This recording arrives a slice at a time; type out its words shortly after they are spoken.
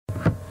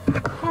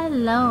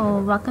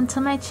Hello, welcome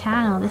to my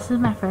channel. This is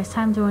my first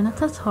time doing a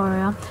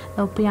tutorial.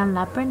 It'll be on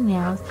leopard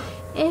nails.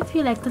 If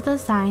you like the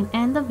design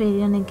and the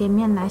video, then give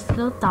me a nice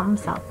little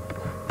thumbs up.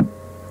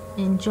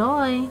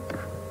 Enjoy!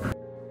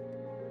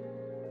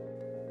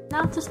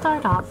 Now to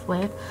start off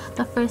with,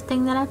 the first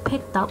thing that I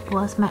picked up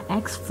was my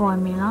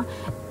XFormula.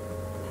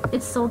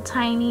 It's so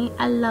tiny,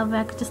 I love it,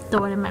 I could just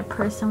throw it in my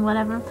purse and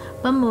whatever.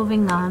 But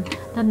moving on,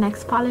 the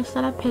next polish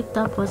that I picked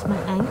up was my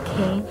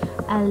NK.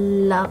 I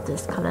love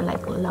this color,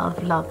 like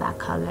love that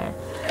color.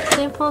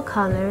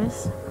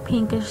 SinfulColors,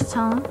 pinkish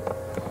tone,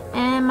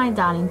 and my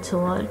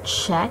RapiDry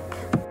check.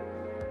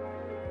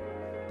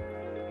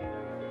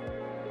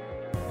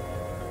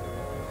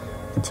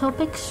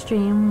 Tuape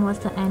Extreme was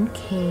the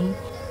NK.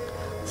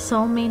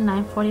 Soulmate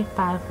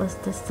 945 was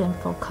the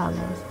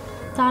SinfulColors.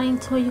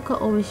 RapiDry, you could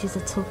always use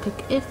a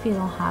toothpick if you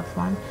don't have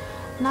one.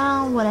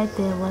 Now what I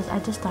did was I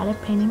just started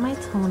painting my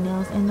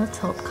toenails in the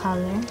taupe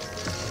color.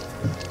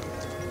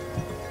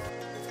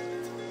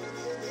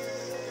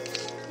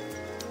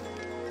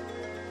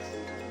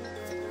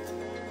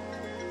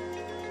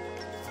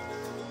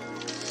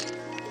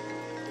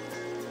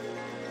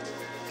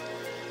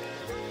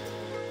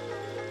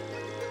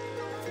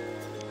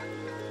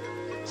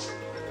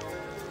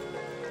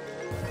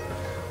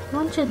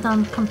 Once you're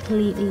done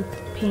completely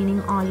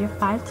painting all your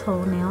 5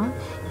 toenails,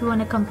 you want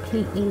to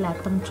completely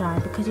let them dry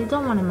because you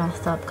don't want to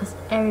mess up, because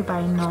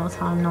everybody knows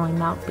how annoying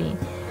that would be.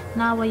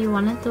 Now what you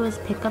want to do is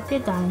pick up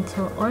your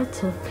RapiDry or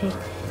toothpick.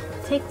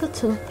 Take the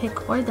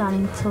toothpick or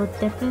RapiDry,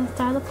 dip it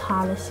inside the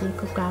polish so you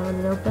could grab a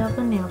little bit of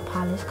the nail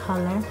polish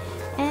color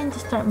and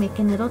just start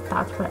making little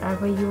dots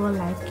wherever you would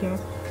like your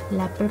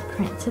leopard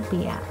print to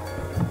be at.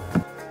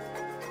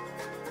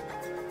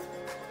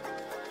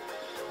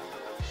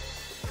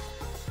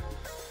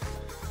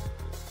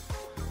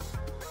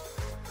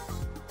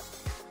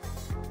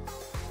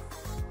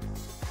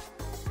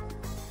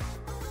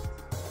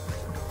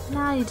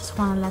 Now you just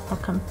want to let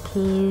that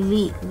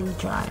completely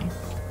dry.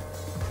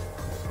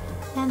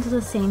 And do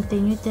the same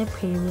thing you did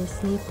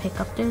previously. Pick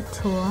up your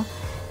tool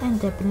and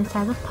dip it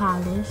inside the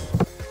polish.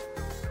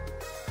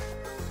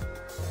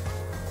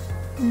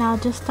 Now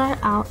just start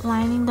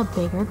outlining the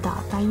bigger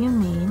dot that you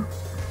made.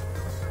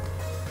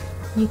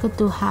 You could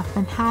do half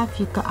and half.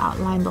 You could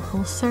outline the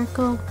whole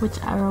circle,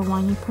 whichever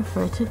one you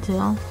prefer to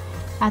do.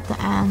 At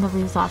the end, the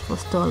result will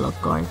still look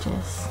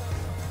gorgeous.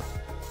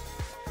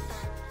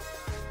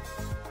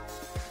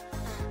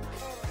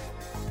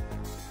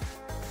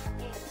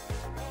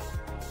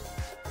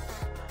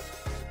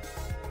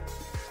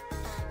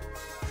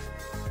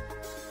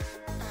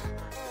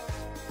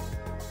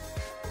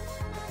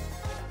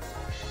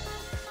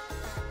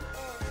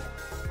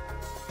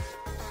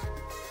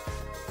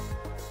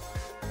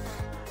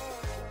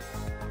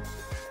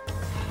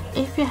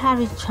 If you're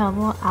having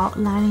trouble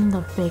outlining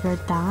the bigger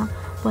dot,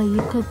 what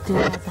you could do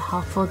as a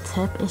helpful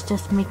tip is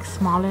just make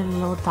smaller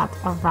little dots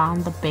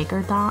around the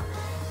bigger dot.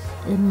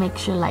 It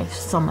makes your life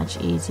so much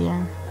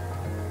easier.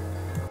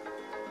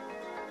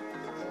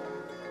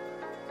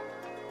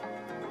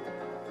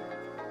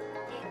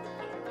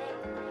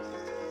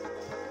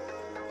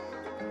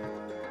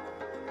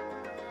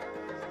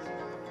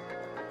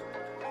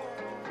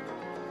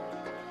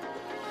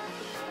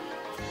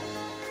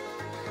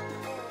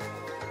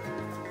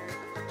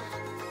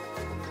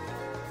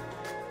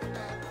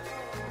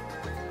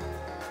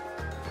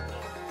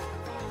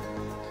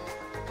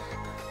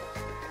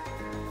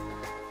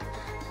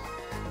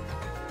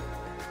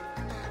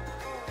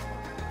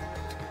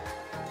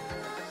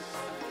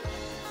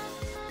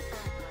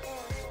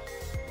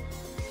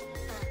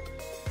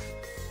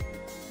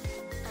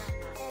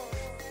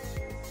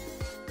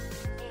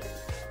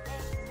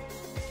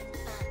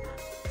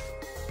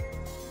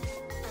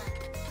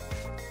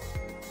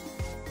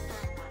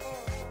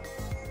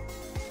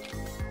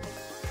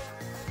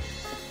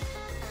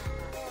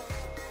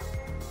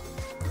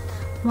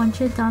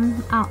 Once you're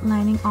done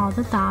outlining all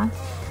the dots,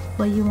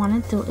 what you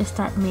want to do is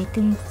start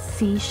making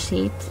C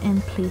shapes in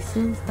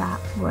places that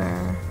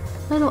were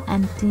a little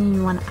empty and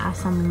you want to add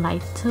some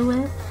life to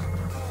it.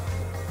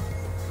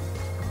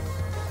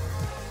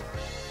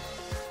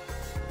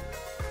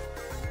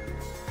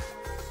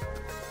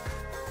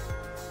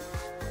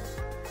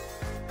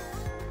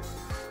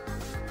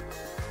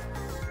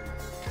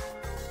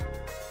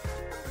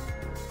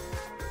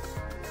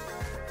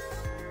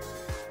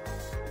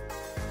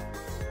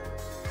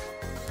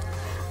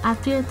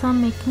 After you're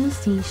done making the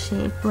C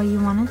shape, what you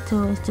want to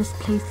do is just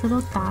place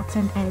little dots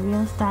in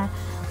areas that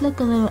look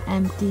a little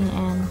empty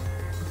and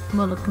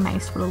will look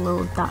nice with a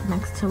little dot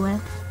next to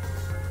it.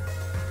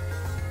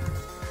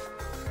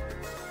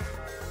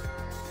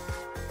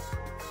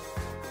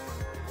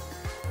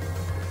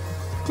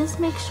 Just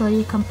make sure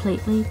you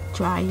completely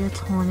dry your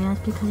toenails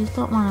because you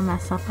don't want to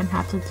mess up and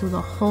have to do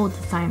the whole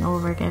design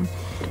over again.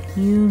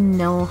 You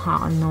know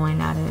how annoying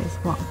that is.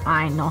 Well,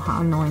 I know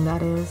how annoying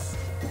that is.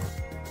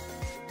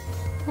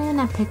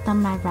 And I picked up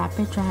my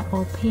RapiDry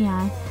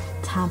OPI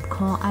Top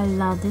Coat. I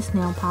love this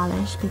nail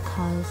polish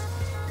because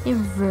it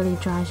really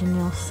dries your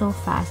nails so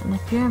fast, and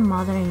if you're a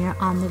mother and you're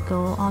on the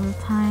go all the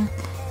time,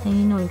 then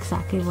you know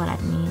exactly what I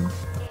mean.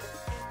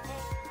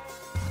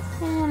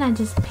 And I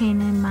just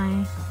painted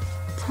my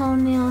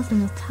toenails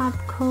in the top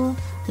coat.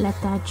 Let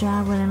that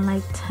dry within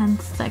like 10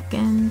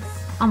 seconds.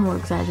 I'm more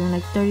exaggerating,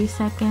 like 30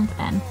 seconds,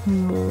 and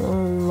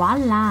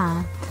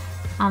voila,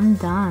 I'm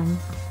done.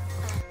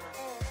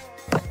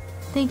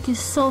 Thank you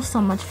so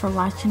much for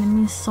watching. It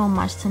means so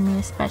much to me,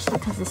 especially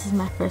because this is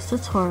my first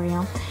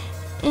tutorial.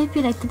 If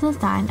you like the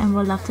design and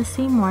would love to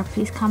see more,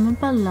 please comment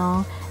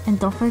below, and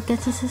don't forget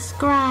to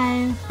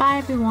subscribe. Bye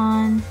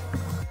everyone.